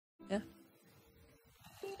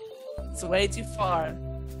It's way too far.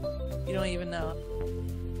 You don't even know.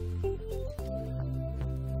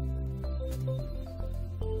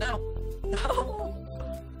 No. No.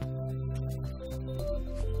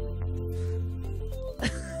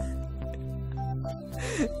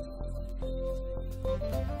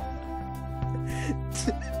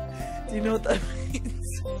 Do you know what that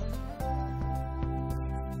means?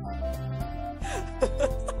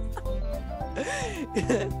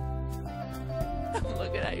 I'm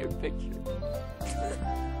looking at your picture.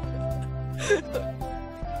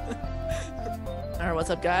 Alright, what's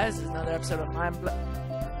up guys? This is another episode of MineBlown.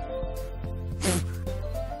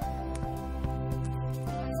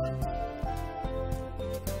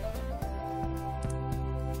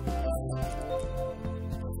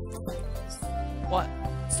 What?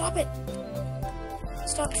 Stop it!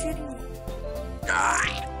 Stop shooting me.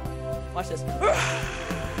 Watch this.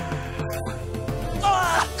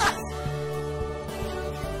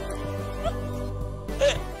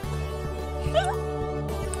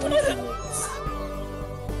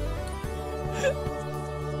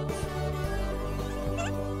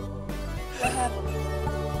 What happened?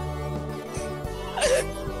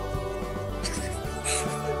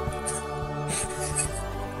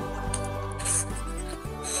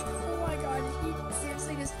 Oh my god, did he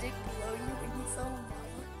seriously just dig below you when you fell in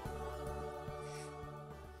lava?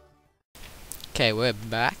 Okay, we're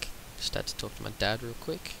back. Just had to talk to my dad real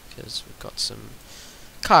quick because we've got some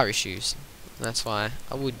car issues. That's why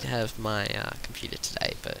I would have my computer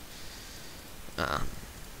today, but the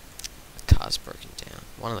car's broken down.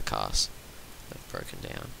 One of the cars have broken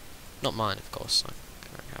down. Not mine, of course. I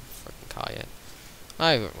don't have a freaking car yet.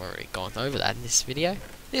 I've already gone over that in this video.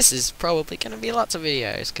 This is probably going to be lots of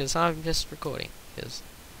videos because I'm just recording. Because,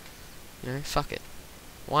 you know, fuck it.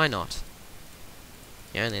 Why not?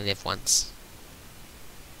 You only live once.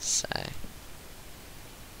 So,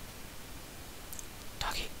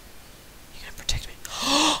 doggy, you gonna protect me?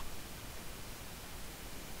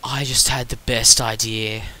 I just had the best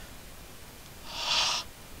idea. Oh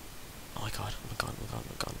my god, oh my god, oh my god, oh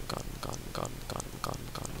my god, oh my god, oh my god, oh my god, oh my god, oh my god, oh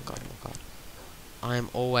my god, oh my god, oh my god. I am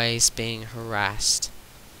always being harassed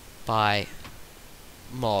by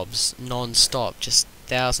mobs non-stop, just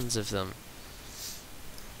thousands of them.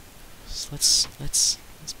 So let's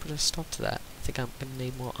put a stop to that. I think I'm gonna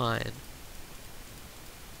need more iron.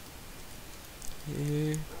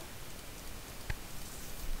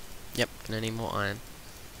 Yep, gonna need more iron.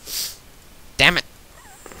 Damn it!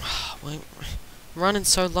 I'm running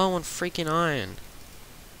so low on freaking iron.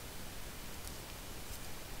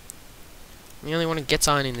 I'm the only one who gets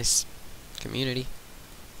iron in this community.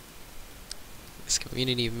 This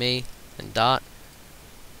community of me and Dart,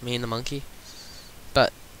 me and the monkey.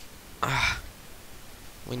 But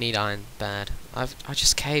we need iron bad. I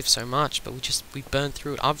just caved so much, but we burned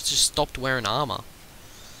through it. I've just stopped wearing armor.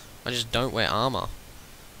 I just don't wear armor.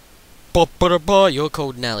 You're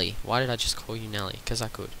called Nelly. Why did I just call you Nelly? Because I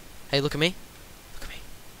could. Hey, look at me. Look at me.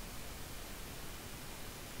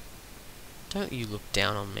 Don't you look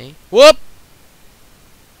down on me. Whoop!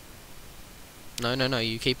 No, no, no.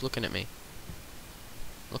 You keep looking at me.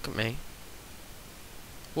 Look at me.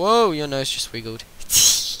 Whoa, your nose just wiggled.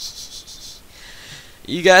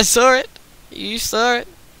 You guys saw it. You saw it.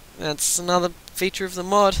 That's another feature of the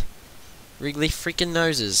mod. Wriggly freaking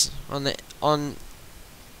noses on the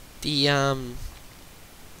iron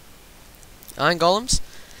golems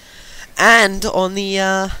and on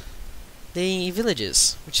the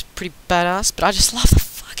villagers, which is pretty badass. But I just love the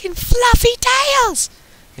fucking fluffy tails.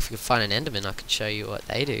 If we could find an Enderman, I could show you what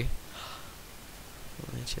they do.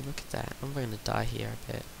 Oh, actually, look at that. I'm going to die here,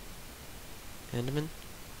 I bet. Enderman.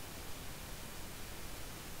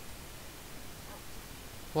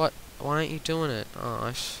 What? Why aren't you doing it? Oh,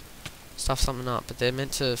 I've stuffed something up, but they're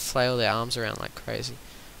meant to flail their arms around like crazy.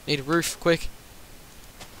 Need a roof, quick.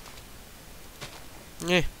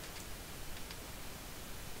 Yeah.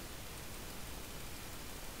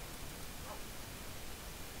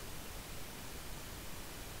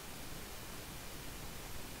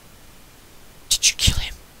 Did you kill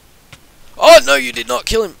him? Oh, no, you did not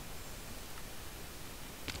kill him.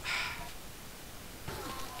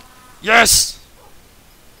 Yes!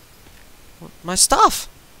 My stuff!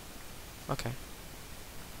 Okay.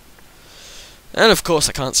 And of course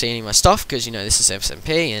I can't see any of my stuff because, you know, this is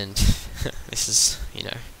SMP and this is, you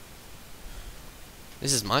know,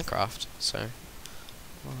 this is Minecraft, so.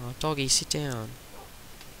 Oh, doggy, sit down.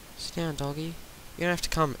 Sit down, doggy. You don't have to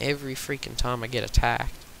come every freaking time I get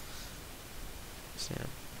attacked. Sit down.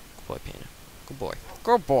 Good boy, Panda. Good boy.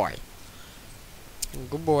 Good boy.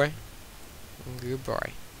 Good boy. Good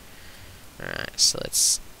boy. Alright, so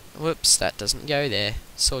let's... Whoops, that doesn't go there.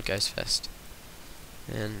 Sword goes first.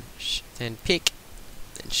 Then pick,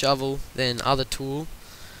 then shovel, then other tool,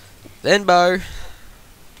 then bow,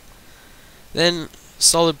 then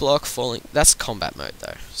solid block, falling. That's combat mode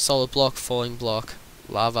though. Solid block, falling block,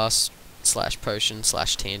 lava slash potion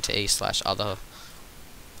slash TNT slash other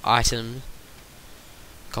item,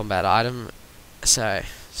 combat item. So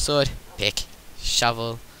sword, pick,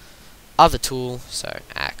 shovel, other tool, so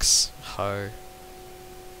axe, hoe.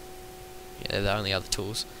 Yeah, they're the only other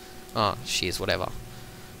tools. Oh, shears, whatever.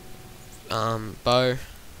 Bow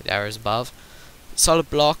with arrows above, solid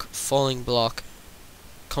block, falling block,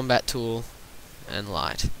 combat tool, and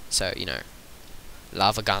light. So, you know,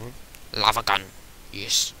 lava gun,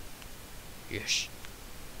 yes, yes,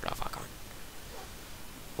 lava gun.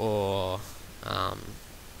 Or, I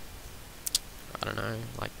don't know,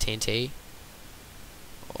 like TNT,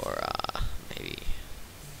 or, maybe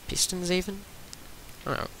pistons even? I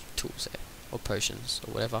don't know, tools there, or potions,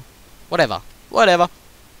 or whatever.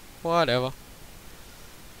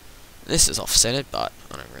 This is offsetted, but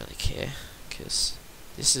I don't really care, because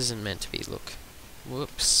this isn't meant to be, look.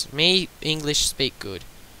 Whoops. Me, English, speak good.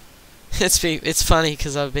 It's funny,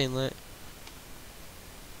 because I've been like...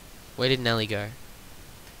 Where did Nelly go?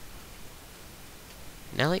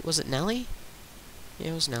 Nelly? Was it Nelly?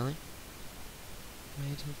 Yeah, it was Nelly.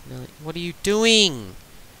 Where did Nelly... What are you doing?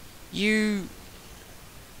 You...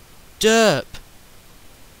 derp.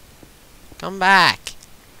 Come back.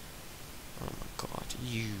 Oh my god,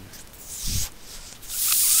 you...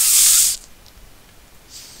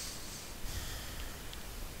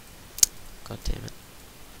 God damn it.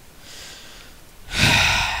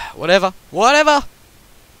 Whatever.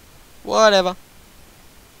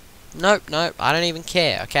 Nope, I don't even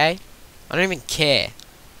care, okay? I don't even care.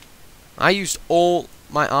 I used all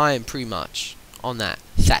my iron pretty much on that.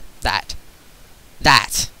 That.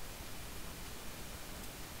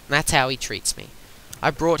 That's how he treats me.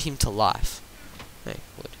 I brought him to life. Hey,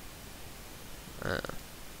 wood.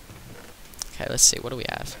 Okay, let's see. What do we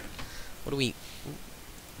have? What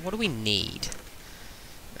do we need?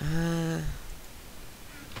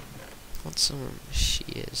 Want some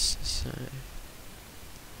shears. So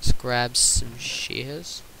let's grab some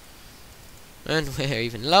shears. And we're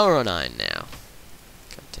even lower on iron now.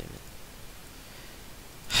 God damn it.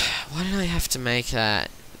 Why did I have to make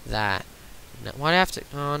that? Why do I have to...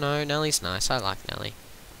 Oh no, Nelly's nice. I like Nelly.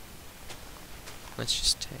 Let's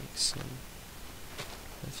just take some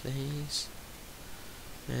of these.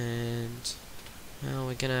 And... Now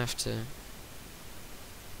we're gonna have to...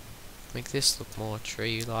 make this look more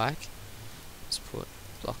tree-like. Let's put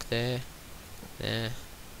block there. And...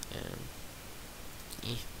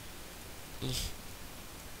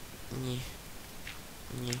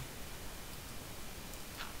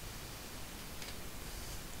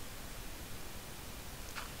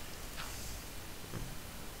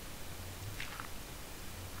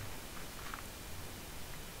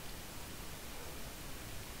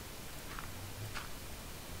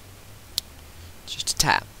 Just a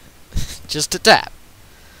tap. Just a tap.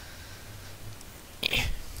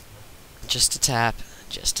 Just a tap.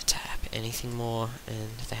 Just a tap. Anything more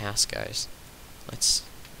and the house goes. Let's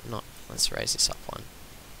raise this up one.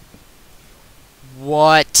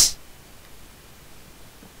 What?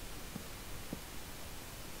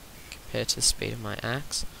 Compared to the speed of my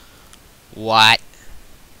axe? What?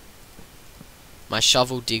 My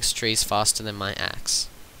shovel digs trees faster than my axe.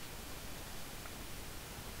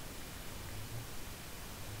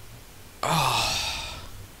 Oh.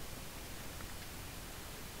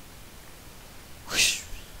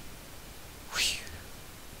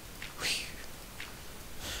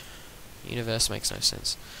 Universe makes no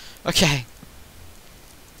sense. Okay.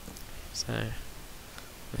 So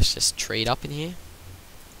let's just tree it up in here.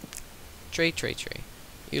 Tree.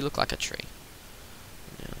 You look like a tree.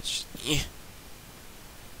 Now let's just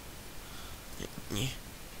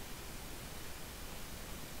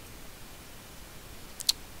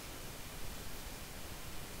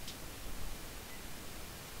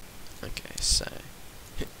Okay, so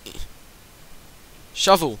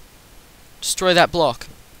shovel. Destroy that block.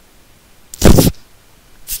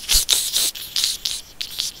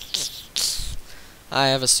 I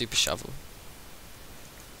have a super shovel.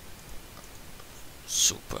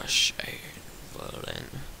 Super shovel.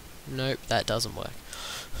 Nope, that doesn't work.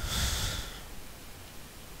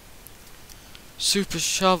 Super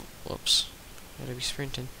shovel. Whoops. Gotta be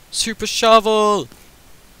sprinting. Super shovel!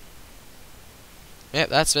 Yep,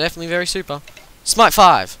 that's definitely very super. Smite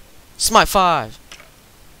 5! Smite 5!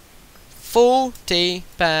 Full tea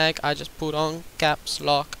bag. I just put on caps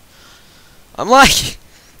lock. I'm like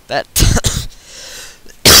that.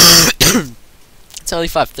 It's only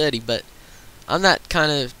 5:30, but I'm that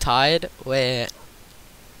kind of tired where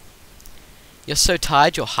you're so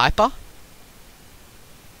tired you're hyper.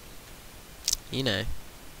 You know.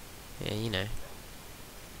 Yeah, you know.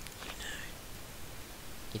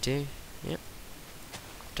 You do? Yep.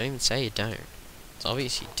 Don't even say you don't. It's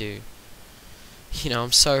obvious you do. You know,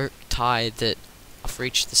 I'm so tired that I've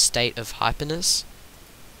reached the state of hyperness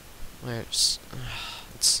where it's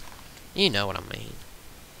you know what I mean.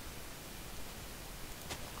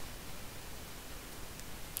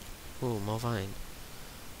 Ooh, more vine.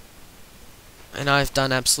 And I've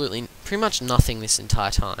done absolutely pretty much nothing this entire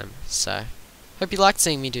time, so hope you liked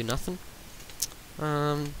seeing me do nothing.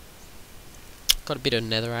 Got a bit of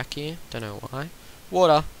netherrack here, don't know why.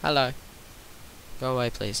 Water, hello. Go away,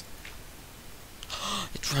 please.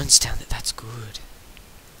 It runs down there, that's good.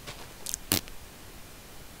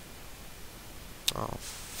 Oh,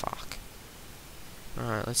 fuck.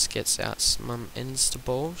 Alright, let's get out some ender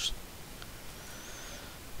balls.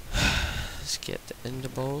 Let's get the ender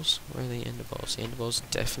balls. Where are the ender balls? The ender balls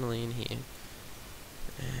are definitely in here.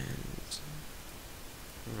 And...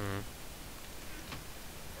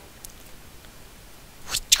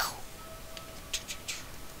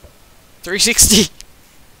 360!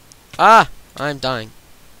 Ah! I'm dying.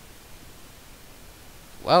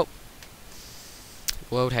 Well.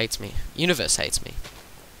 The world hates me. Universe hates me.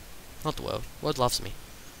 Not the world. World loves me.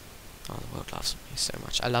 Oh, the world loves me so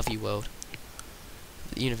much. I love you, world.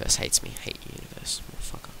 The universe hates me. Hate you, universe.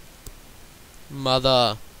 Motherfucker.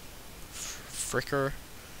 Mother. Fricker.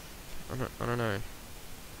 I don't know.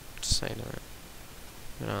 Just say that.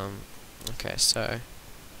 But, okay, so.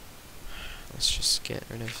 Let's just get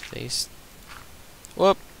rid of these.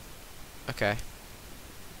 Whoop! Okay.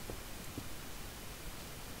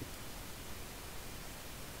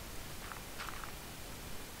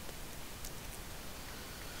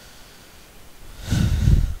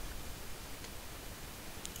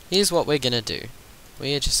 Here's what we're gonna do.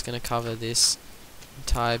 We're just gonna cover this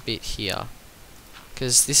entire bit here.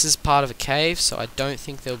 Because this is part of a cave, so I don't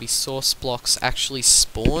think there'll be source blocks actually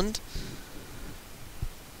spawned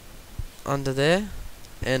under there.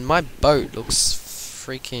 And my boat looks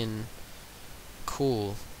freaking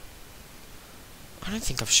cool. I don't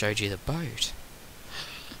think I've showed you the boat.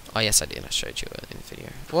 Oh yes I did, I showed you it in the video.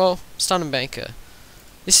 Well, Stun and Banker.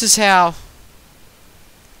 This is how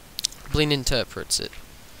Blin interprets it.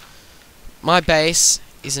 My base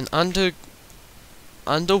is an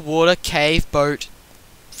underwater cave boat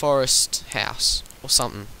forest house or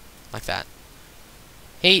something like that.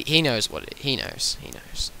 He knows what he knows.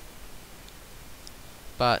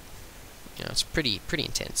 But you know, it's pretty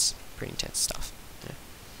intense. Pretty intense stuff. Yeah.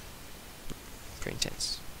 Pretty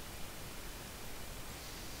intense.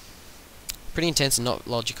 Pretty intense and not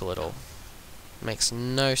logical at all. Makes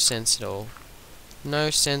no sense at all. No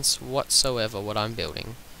sense whatsoever what I'm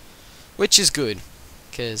building. Which is good,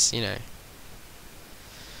 because, you know,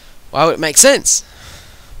 why would it make sense?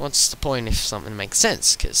 What's the point if something makes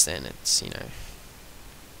sense? Because then it's, you know,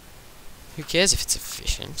 who cares if it's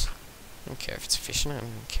efficient? I don't care if it's efficient, I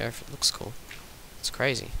don't care if it looks cool. It's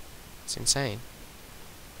crazy. It's insane.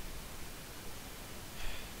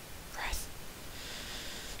 Breath.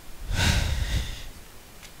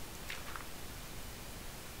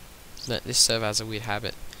 This server has a weird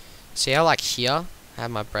habit. See how, like, here, I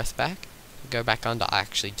have my breath back? Go back under, I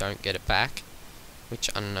actually don't get it back. Which,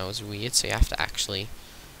 I don't know, is weird, so you have to actually...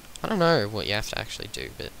 I don't know what you have to actually do,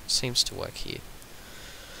 but it seems to work here.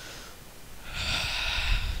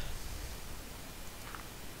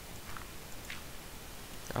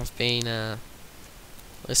 I've been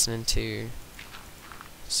listening to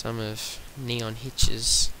some of Neon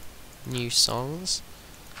Hitch's new songs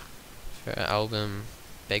for her album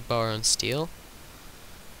Beg, Borrow and Steal.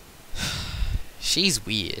 She's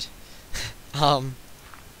weird.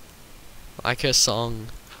 Like her song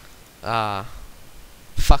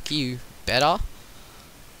Fuck You Better.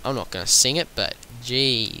 I'm not gonna sing it, but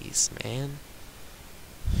jeez, man.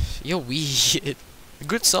 You're weird. A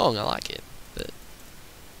good song, I like it. But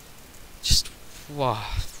just wow,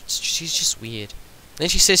 she's just weird. Then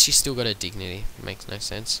she says she's still got her dignity. It makes no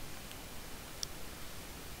sense.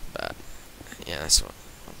 But yeah, that's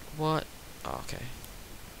what oh, okay.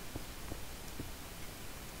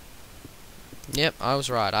 Yep, I was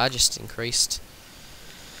right. I just increased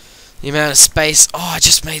the amount of space. Oh, I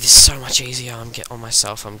just made this so much easier on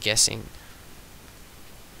myself, I'm guessing.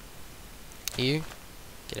 You,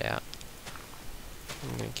 get out.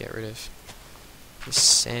 I'm gonna get rid of this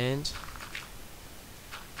sand.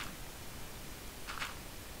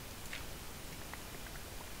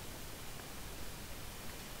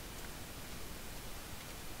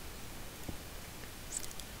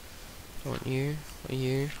 Don't want you, or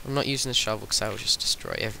you. I'm not using the shovel because I will just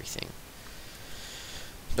destroy everything.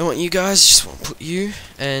 Don't want you guys, just want to put you.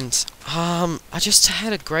 And, I just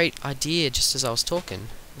had a great idea just as I was talking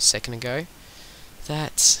a second ago.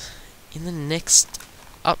 That in the next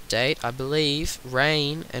update, I believe,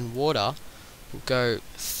 rain and water will go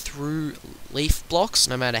through leaf blocks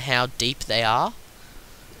no matter how deep they are.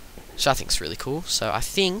 Which I think is really cool. So I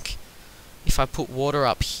think if I put water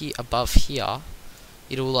up here, above here,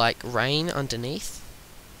 it'll like rain underneath,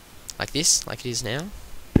 like this, like it is now.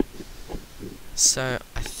 So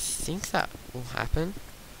I think that will happen,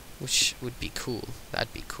 which would be cool.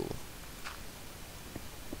 That'd be cool.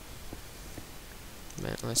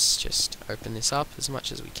 But let's just open this up as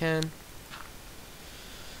much as we can.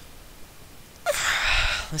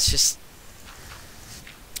 Let's just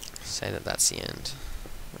say that that's the end,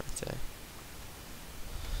 right there.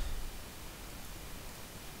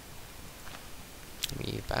 Give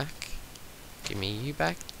me you back. Give me you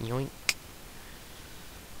back. Yoink.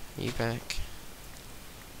 You back.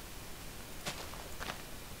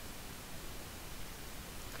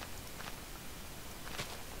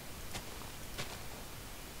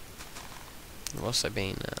 I've also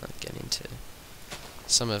been getting into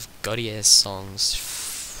some of Godier's songs.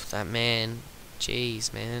 That man,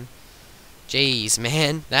 jeez man, jeez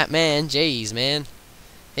man, that man, jeez man,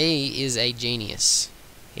 he is a genius.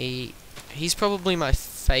 He's probably my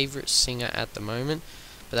favourite singer at the moment,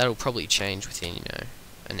 but that'll probably change within, you know,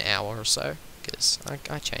 an hour or so, because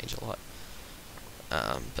I change a lot.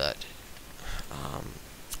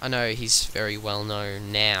 I know he's very well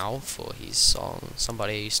known now for his song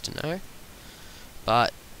Somebody I Used to Know,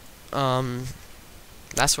 but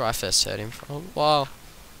that's where I first heard him from. Well,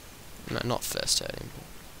 no, not first heard him,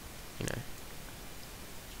 you know.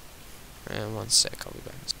 And one sec, I'll be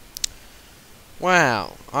back.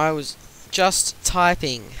 Wow, I was just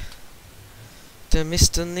typing to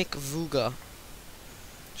Mr. Nick Vuga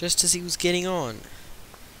just as he was getting on.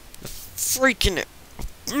 Freaking it.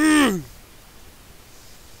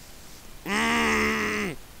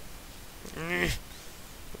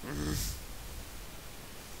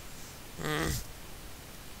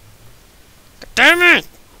 Damn it!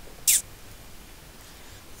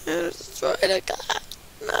 Destroy the car.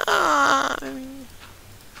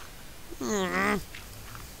 No.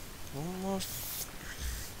 Almost.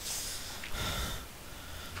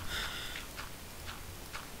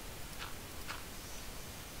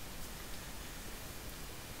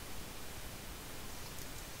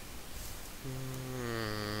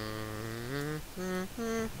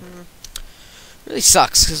 Really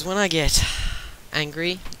sucks because when I get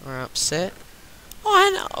angry or upset. Oh,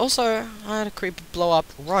 and also I had a creeper blow up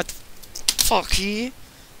right the fuck here.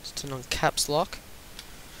 Just turn on caps lock.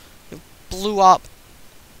 It blew up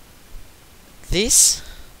this.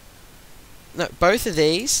 No, both of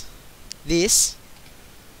these. This.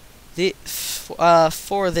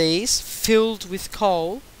 Four of these filled with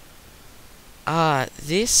coal.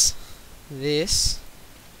 This.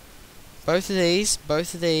 Both of these.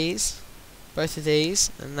 Both of these. Both of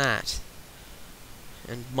these. And that.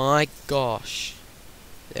 And my gosh.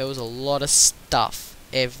 There was a lot of stuff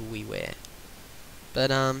everywhere.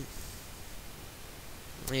 But,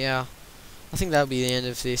 yeah. I think that'll be the end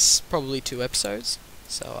of this. Probably 2 episodes.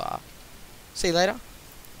 So, see you later.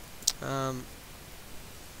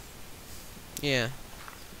 Yeah.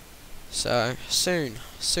 So, soon.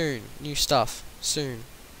 New stuff. Soon.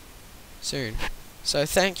 So,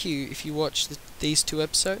 thank you if you watched these 2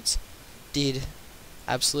 episodes. Did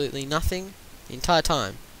absolutely nothing the entire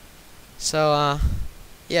time. So,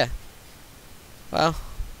 yeah. Well,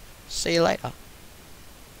 see you later.